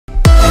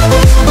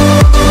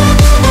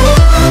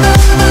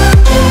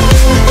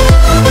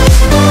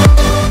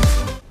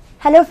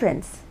Hello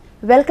friends,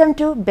 welcome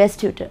to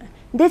Best Tutor.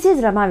 This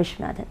is Rama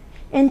Vishwanathan.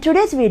 In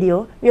today's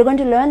video, we are going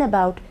to learn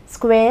about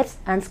squares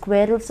and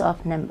square roots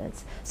of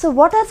numbers. So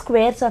what are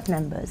squares of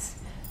numbers?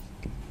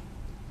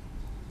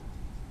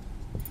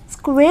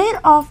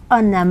 Square of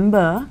a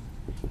number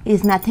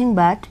is nothing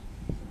but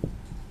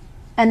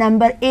a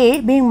number a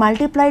being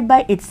multiplied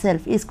by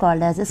itself is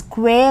called as a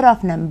square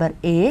of number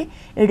a.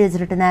 It is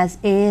written as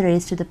a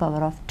raised to the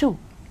power of 2.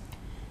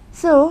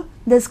 So,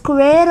 the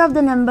square of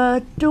the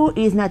number 2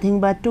 is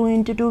nothing but 2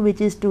 into 2, which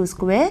is 2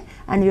 square,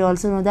 and we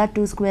also know that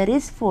 2 square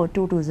is 4,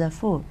 2 2s are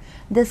 4.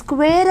 The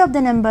square of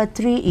the number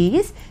 3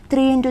 is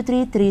 3 into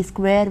 3, 3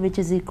 square, which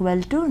is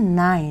equal to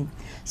 9.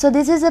 So,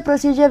 this is the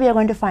procedure we are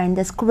going to find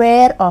the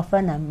square of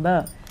a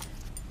number.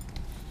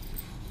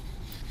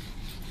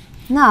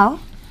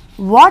 Now,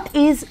 what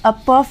is a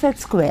perfect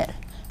square?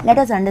 Let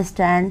us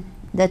understand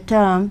the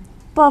term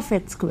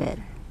perfect square.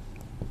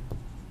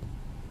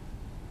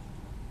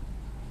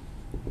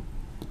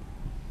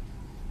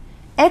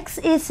 X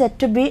is said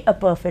to be a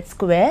perfect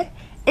square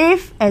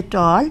if at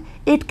all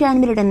it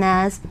can be written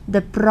as the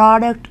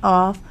product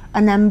of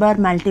a number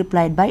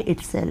multiplied by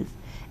itself.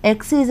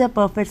 X is a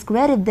perfect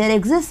square if there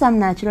exists some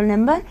natural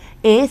number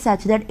a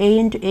such that a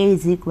into a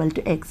is equal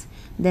to x.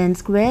 Then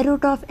square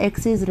root of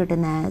x is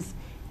written as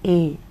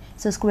a.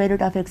 So, square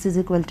root of x is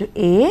equal to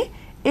a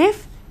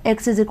if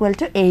x is equal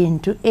to a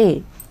into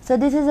a. So,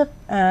 this is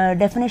a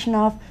definition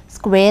of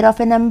square of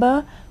a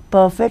number,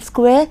 perfect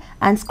square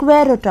and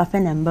square root of a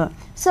number.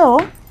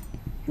 So,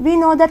 we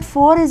know that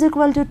 4 is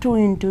equal to 2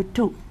 into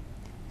 2,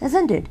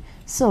 isn't it?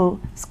 So,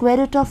 square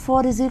root of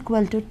 4 is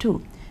equal to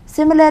 2.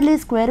 Similarly,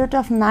 square root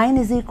of 9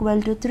 is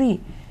equal to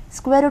 3.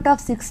 Square root of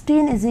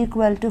 16 is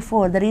equal to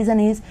 4. The reason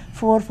is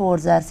 4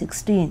 4s are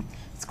 16.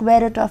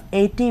 Square root of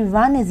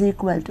 81 is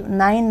equal to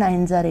 9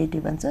 9s are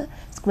 81. So,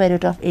 square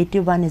root of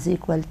 81 is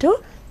equal to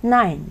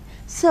 9.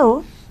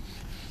 So,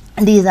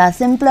 these are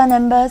simpler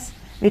numbers.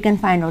 We can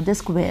find out the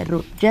square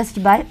root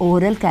just by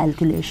oral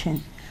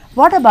calculation.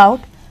 What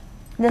about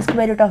the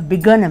square root of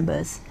bigger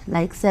numbers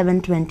like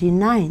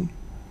 729,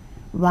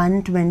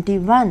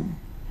 121,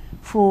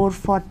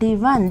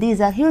 441? These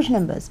are huge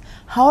numbers.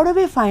 How do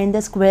we find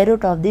the square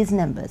root of these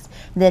numbers?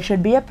 There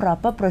should be a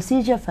proper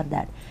procedure for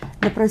that.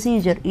 The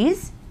procedure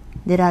is,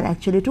 there are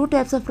actually two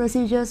types of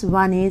procedures.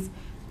 One is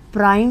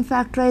prime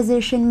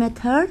factorization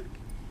method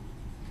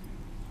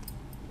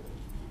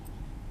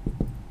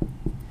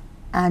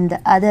and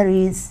the other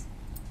is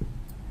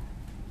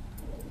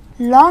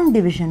long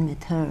division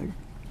method.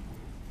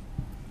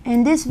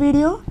 In this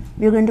video,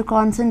 we are going to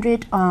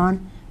concentrate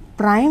on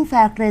prime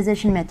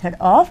factorization method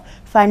of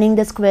finding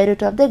the square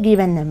root of the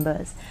given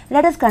numbers.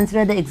 Let us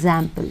consider the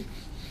example.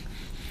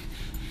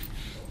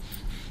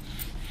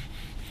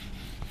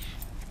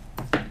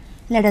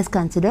 Let us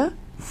consider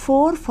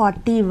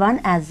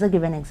 441 as the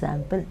given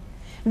example.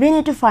 We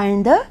need to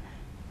find the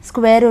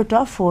square root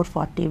of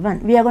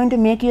 441. We are going to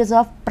make use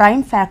of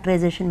prime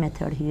factorization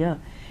method here.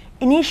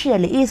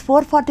 Initially, is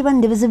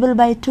 441 divisible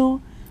by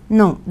 2?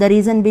 No. The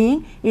reason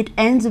being, it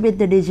ends with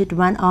the digit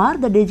 1 or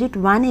the digit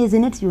 1 is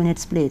in its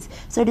units place.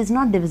 So, it is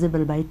not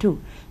divisible by 2.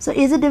 So,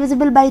 is it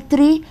divisible by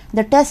 3?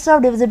 The tests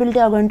of divisibility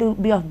are going to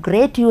be of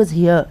great use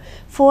here.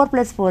 4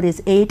 plus 4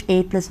 is 8,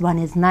 8 plus 1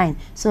 is 9.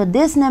 So,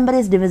 this number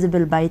is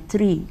divisible by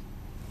 3,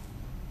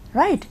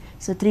 right?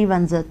 So, 3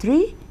 1s are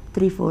 3,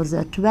 3 4s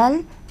are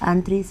 12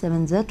 and 3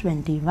 7s are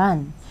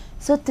 21.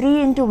 So, 3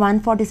 into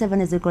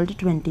 147 is equal to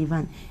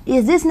 21.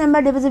 Is this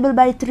number divisible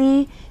by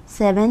 3?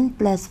 7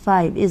 plus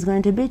 5 is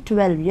going to be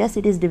 12. Yes,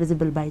 it is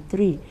divisible by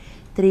 3.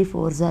 3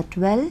 4s are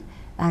 12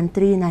 and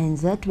 3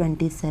 9s are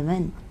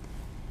 27.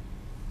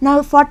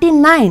 Now,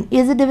 49,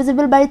 is it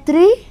divisible by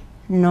 3?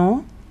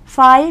 No.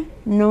 5?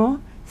 No.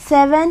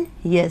 7?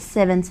 Yes,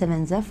 7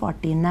 7s are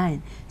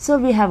 49. So,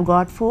 we have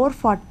got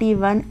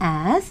 441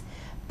 as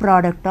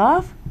product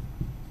of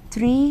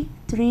 3,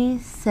 3,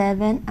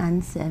 7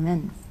 and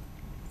 7.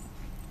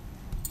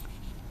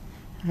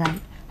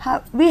 Right.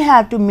 We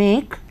have to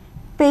make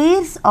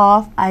pairs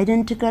of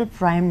identical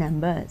prime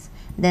numbers.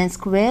 Then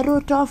square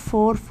root of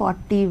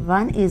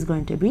 441 is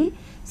going to be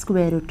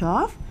square root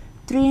of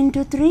 3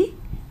 into 3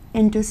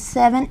 into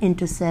 7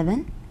 into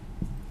 7.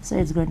 So,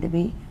 it is going to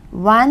be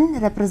one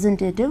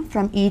representative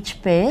from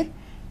each pair.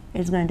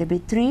 It is going to be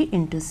 3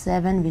 into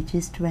 7, which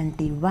is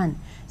 21.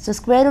 So,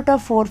 square root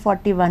of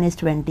 441 is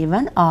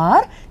 21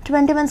 or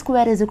 21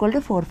 square is equal to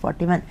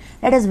 441.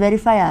 Let us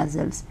verify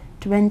ourselves.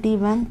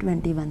 21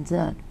 21s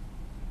are.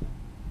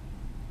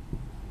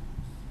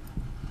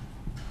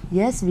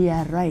 Yes, we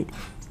are right.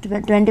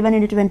 21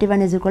 into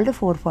 21 is equal to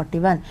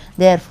 441.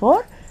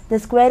 Therefore, the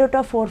square root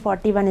of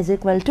 441 is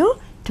equal to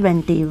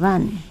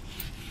 21.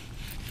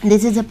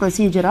 This is a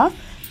procedure of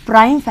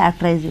prime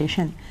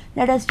factorization.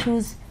 Let us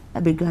choose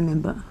a bigger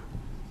number.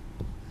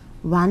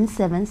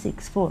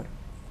 1764.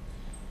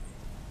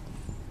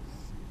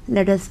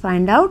 Let us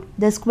find out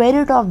the square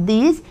root of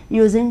these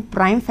using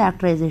prime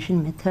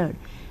factorization method.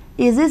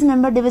 Is this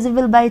number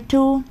divisible by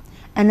 2?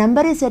 A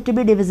number is said to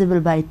be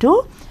divisible by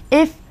 2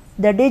 if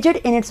the digit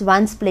in its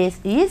ones place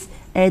is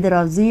either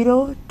of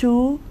 0,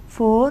 2,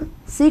 4,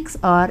 6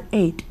 or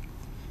 8.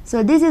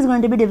 So this is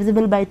going to be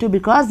divisible by 2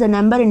 because the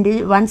number in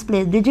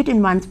digit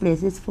in ones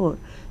place is 4.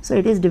 So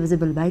it is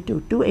divisible by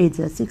 2. 2 8s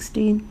are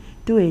 16,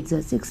 2 8s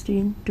are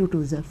 16, 2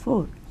 2s are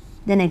 4.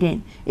 Then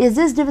again, is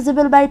this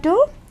divisible by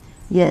 2?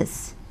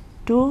 Yes,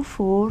 2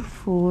 4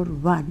 4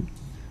 1.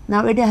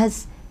 Now it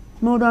has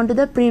moved on to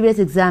the previous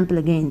example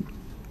again.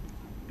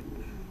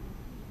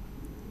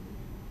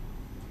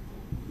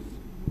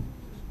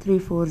 3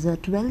 4s are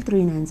 12,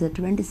 3 9s are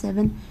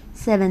 27,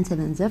 7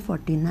 7s are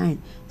 49.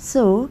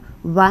 So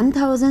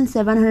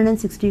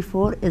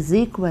 1764 is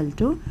equal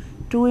to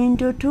 2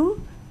 into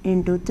 2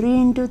 into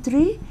 3 into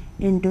 3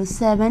 into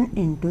 7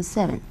 into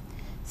 7.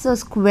 So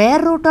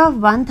square root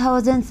of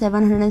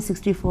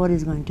 1764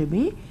 is going to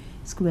be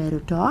square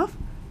root of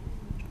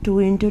 2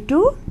 into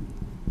 2,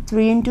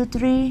 3 into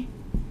 3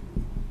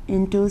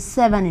 into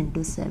 7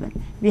 into 7.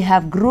 We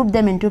have grouped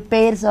them into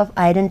pairs of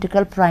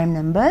identical prime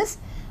numbers,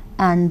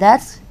 and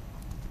that's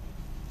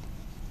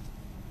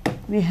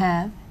we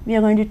are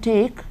going to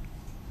take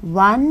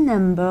one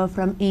number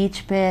from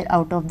each pair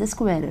out of the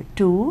square root.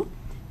 2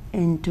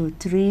 into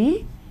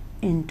 3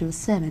 into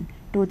 7.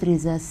 2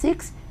 3s are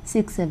 6,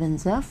 6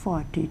 7s are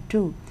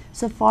 42.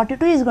 So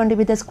 42 is going to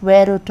be the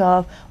square root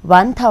of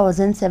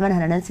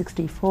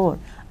 1764,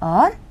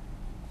 or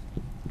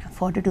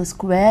 42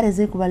 square is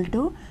equal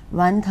to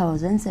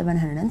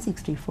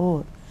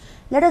 1764.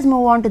 Let us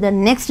move on to the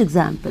next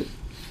example.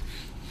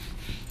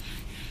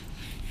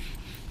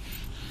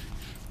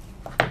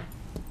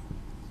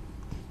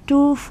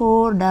 Two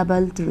 4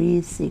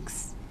 3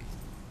 6.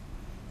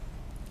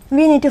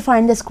 We need to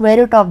find the square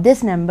root of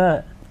this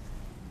number.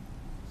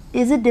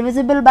 Is it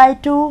divisible by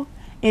 2?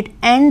 It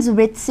ends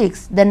with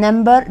 6. The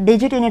number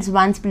digit in its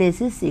ones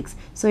place is 6.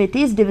 So it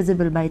is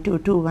divisible by 2.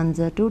 2 1s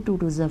are 2, 2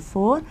 2s are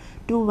 4,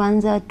 2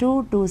 1s are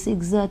 2, 2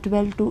 6s are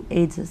 12, 2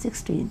 8s are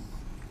 16.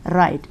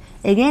 Right.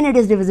 Again it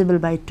is divisible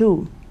by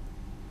 2.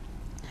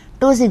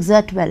 2 6s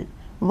are 12.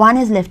 1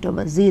 is left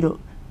over, 0.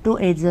 2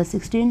 8s are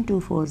 16, 2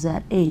 4s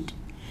are 8.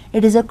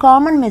 It is a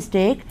common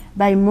mistake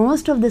by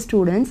most of the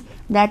students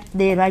that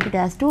they write it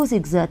as 2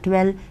 6s are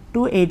 12, 2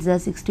 8s are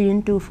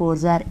 16, 2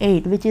 4s are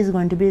 8, which is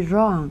going to be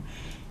wrong.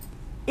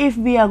 If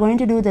we are going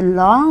to do the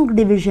long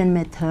division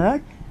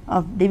method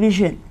of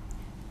division,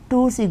 2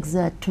 6s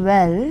are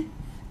 12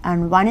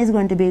 and 1 is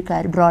going to be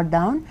brought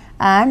down,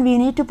 and we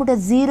need to put a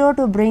 0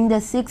 to bring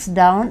the 6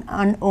 down,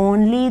 and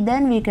only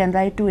then we can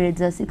write 2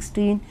 8s are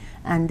 16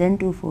 and then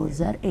 2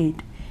 4s are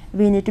 8.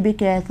 We need to be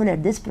careful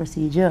at this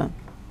procedure.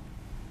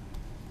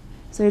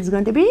 So it's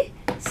going to be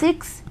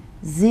 6,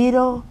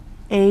 0,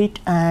 8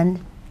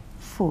 and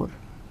 4.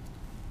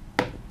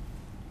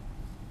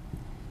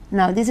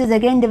 Now this is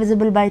again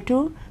divisible by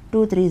 2.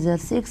 2 3s are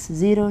 6,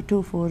 0,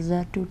 2 4s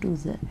are 2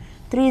 2s are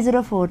 3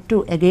 0 4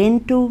 2, again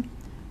 2,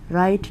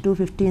 right, 2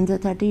 15s are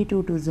 30,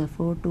 2 2s are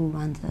 4, 2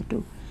 1s are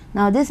 2.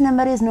 Now this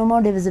number is no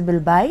more divisible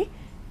by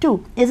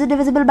 2. Is it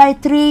divisible by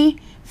 3?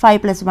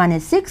 5 plus 1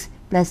 is 6,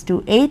 plus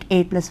 2 8,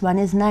 8 plus 1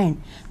 is 9.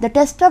 The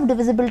test of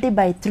divisibility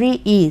by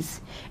 3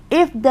 is,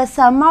 if the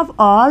sum of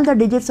all the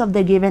digits of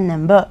the given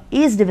number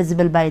is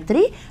divisible by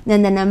 3,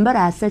 then the number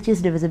as such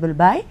is divisible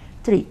by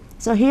 3.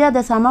 So here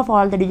the sum of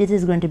all the digits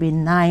is going to be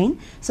 9.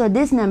 So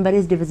this number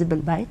is divisible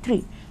by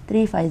 3.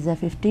 3 5s are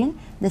 15.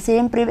 The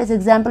same previous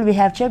example we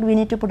have checked, we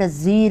need to put a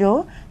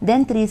 0,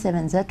 then 3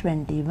 7s are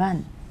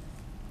 21.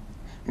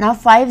 Now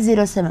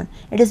 507,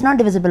 it is not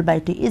divisible by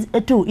 2. Is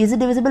it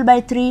divisible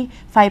by 3?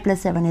 5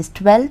 plus 7 is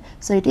 12.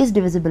 So it is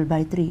divisible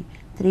by 3.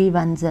 3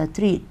 1s are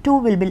 3. 2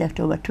 will be left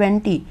over,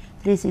 20.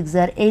 3 6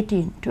 are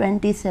 18,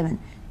 27.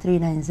 3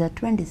 9s are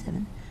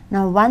 27.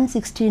 Now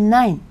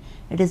 169,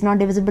 it is not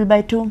divisible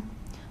by 2.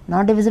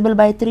 Not divisible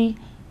by 3,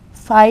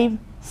 5,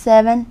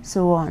 7,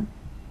 so on.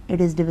 It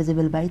is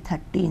divisible by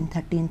 13.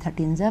 13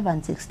 13s are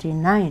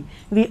 169.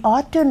 We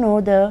ought to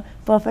know the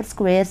perfect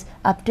squares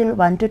up till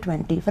 1 to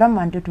 20, from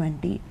 1 to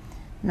 20.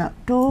 Now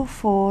 2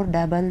 4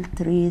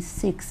 3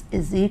 6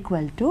 is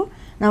equal to,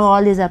 now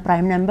all these are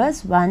prime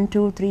numbers, 1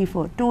 2 3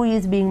 4. 2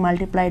 is being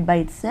multiplied by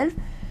itself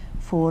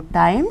 4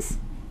 times,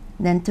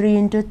 then 3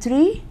 into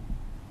 3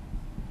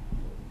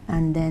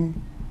 and then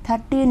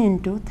 13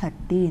 into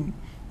 13.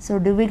 So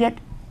do we get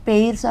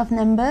pairs of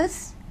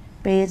numbers,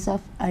 pairs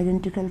of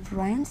identical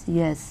primes?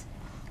 Yes.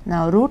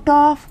 Now root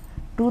of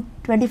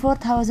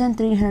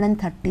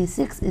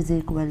 24,336 is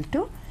equal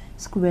to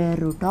square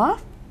root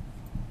of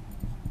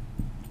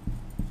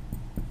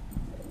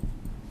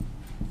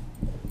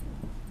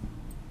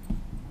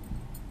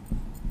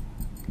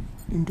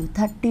into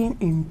 13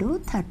 into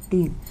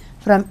 13.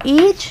 From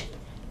each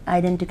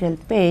identical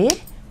pair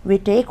we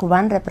take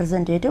one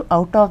representative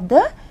out of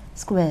the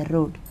square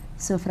root.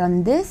 So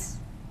from this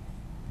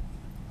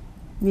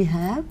we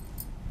have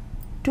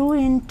 2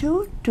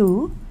 into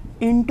 2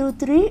 into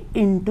 3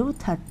 into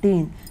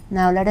 13.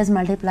 Now let us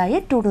multiply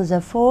it. 2 2s are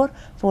 4,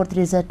 4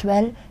 3s are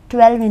 12,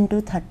 12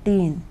 into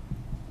 13.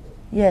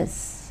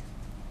 Yes,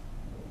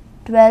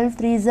 12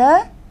 3s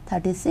are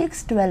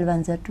 36, 12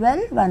 ones are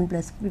 12, 1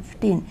 plus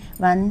 15,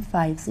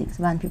 156,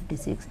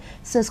 156.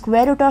 So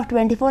square root of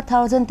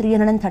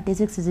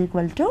 24,336 is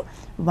equal to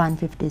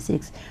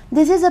 156.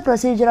 This is a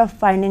procedure of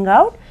finding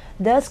out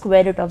the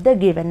square root of the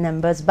given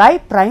numbers by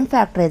prime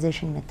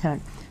factorization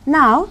method.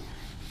 Now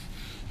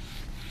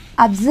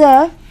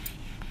observe,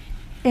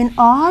 in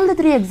all the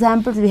three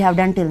examples we have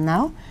done till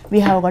now, we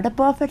have got a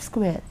perfect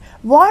square.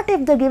 What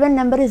if the given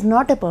number is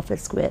not a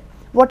perfect square?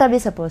 What are we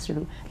supposed to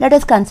do? Let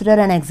us consider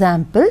an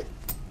example,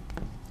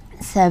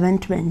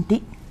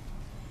 720.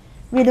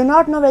 We do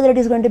not know whether it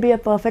is going to be a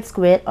perfect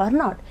square or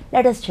not.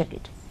 Let us check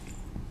it.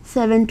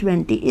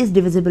 720 is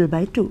divisible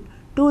by 2.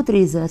 2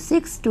 3s are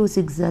 6, 2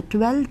 6s are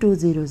 12, 2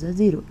 zeros are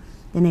 0.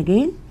 Then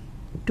again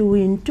 2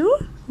 into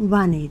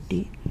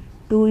 180,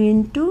 2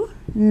 into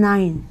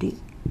 90,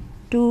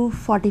 2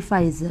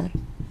 45s are.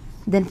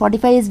 Then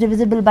 45 is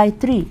divisible by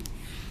 3.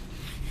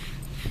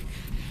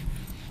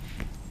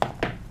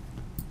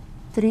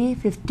 3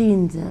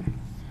 15s are,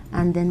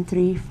 and then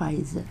 3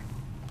 5s are.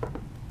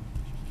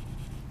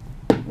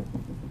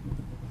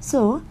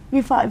 So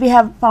we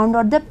have found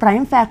out the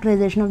prime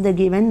factorization of the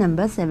given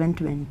number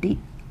 720.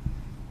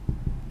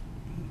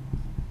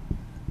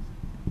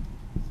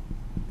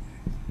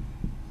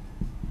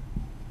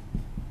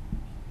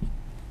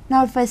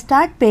 Now if I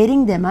start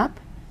pairing them up,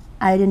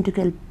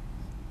 identical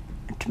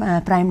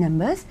prime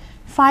numbers,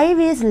 5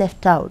 is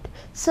left out.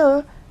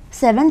 So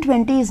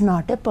 720 is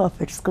not a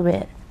perfect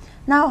square.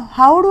 Now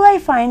how do I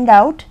find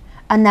out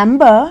a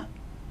number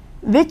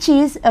which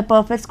is a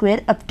perfect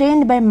square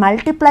obtained by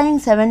multiplying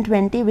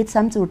 720 with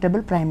some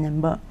suitable prime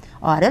number?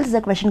 Or else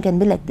the question can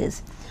be like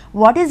this: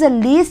 what is the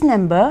least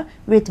number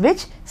with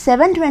which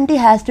 720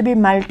 has to be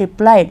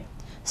multiplied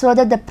so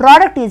that the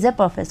product is a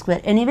perfect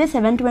square? Anyway,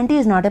 720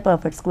 is not a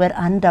perfect square,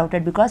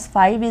 undoubted, because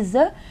 5 is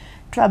the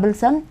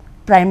troublesome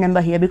prime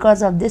number here.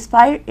 Because of this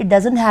 5, it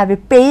doesn't have a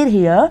pair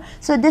here,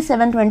 so this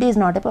 720 is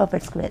not a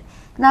perfect square.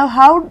 Now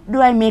how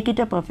do I make it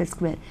a perfect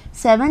square?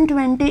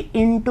 720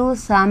 into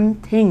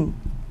something,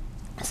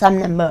 some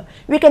number,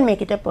 we can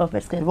make it a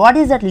perfect square. What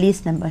is that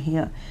least number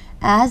here?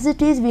 As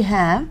it is, we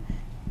have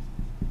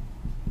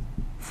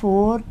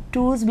 4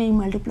 2's being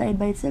multiplied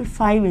by itself,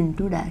 5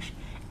 into dash.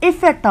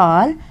 If at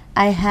all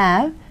I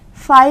have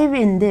 5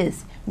 in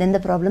this, then the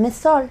problem is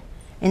solved.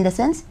 In the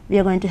sense, we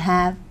are going to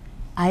have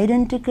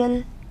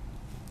identical,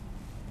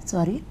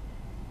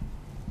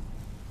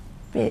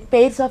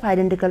 pairs of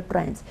identical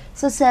primes.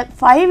 So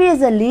 5 is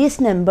the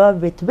least number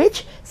with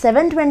which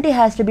 720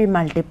 has to be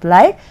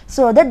multiplied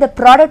so that the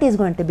product is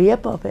going to be a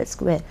perfect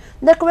square.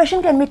 The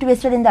question can be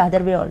twisted in the other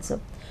way also.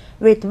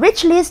 With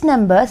which least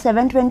number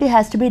 720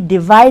 has to be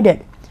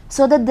divided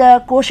so that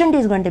the quotient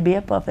is going to be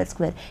a perfect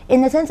square?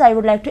 In the sense, I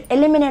would like to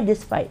eliminate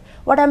this 5.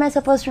 What am I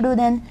supposed to do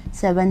then?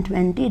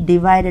 720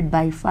 divided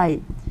by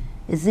 5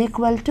 is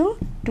equal to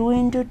 2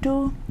 into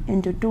 2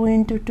 into 2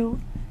 into 2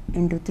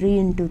 into 3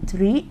 into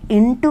 3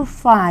 into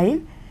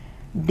 5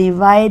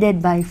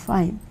 divided by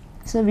 5.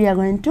 So we are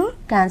going to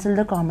cancel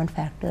the common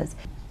factors.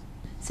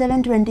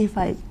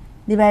 725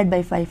 divided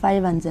by 5,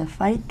 5 ones are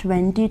 5,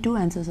 22,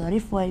 I'm so sorry,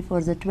 5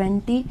 fours are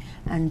 20,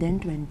 and then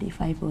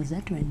 25 fours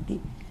are 20.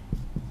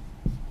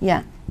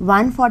 Yeah,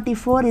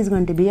 144 is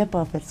going to be a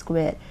perfect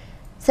square.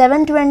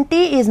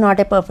 720 is not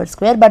a perfect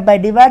square, but by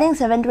dividing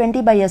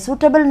 720 by a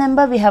suitable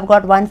number, we have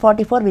got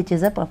 144, which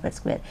is a perfect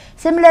square.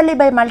 Similarly,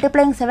 by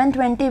multiplying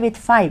 720 with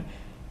 5,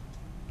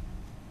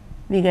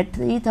 we get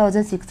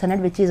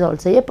 3600, which is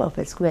also a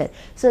perfect square.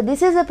 So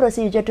this is a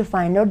procedure to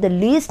find out the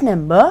least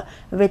number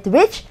with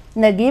which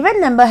the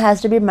given number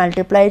has to be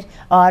multiplied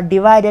or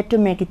divided to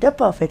make it a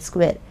perfect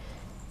square.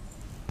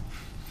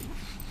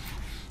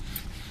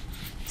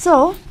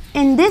 So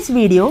in this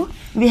video,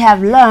 we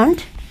have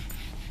learnt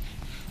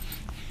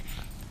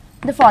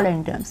the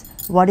following terms.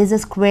 What is the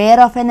square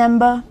of a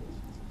number?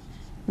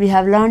 We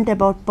have learnt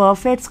about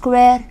perfect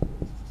square.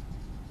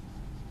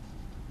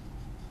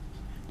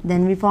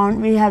 Then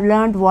we have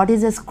learnt what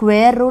is the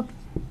square root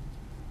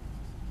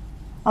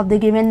of the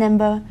given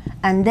number,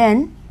 and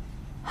then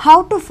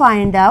how to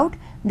find out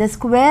the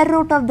square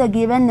root of the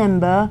given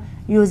number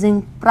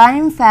using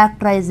prime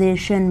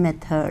factorization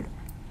method.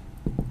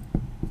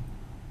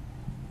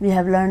 We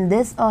have learned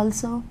this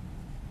also.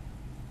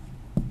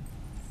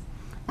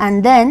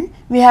 And then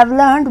we have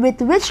learned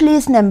with which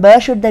least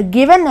number should the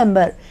given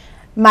number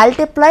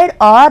multiplied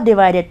or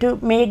divided to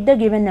make the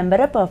given number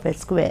a perfect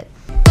square.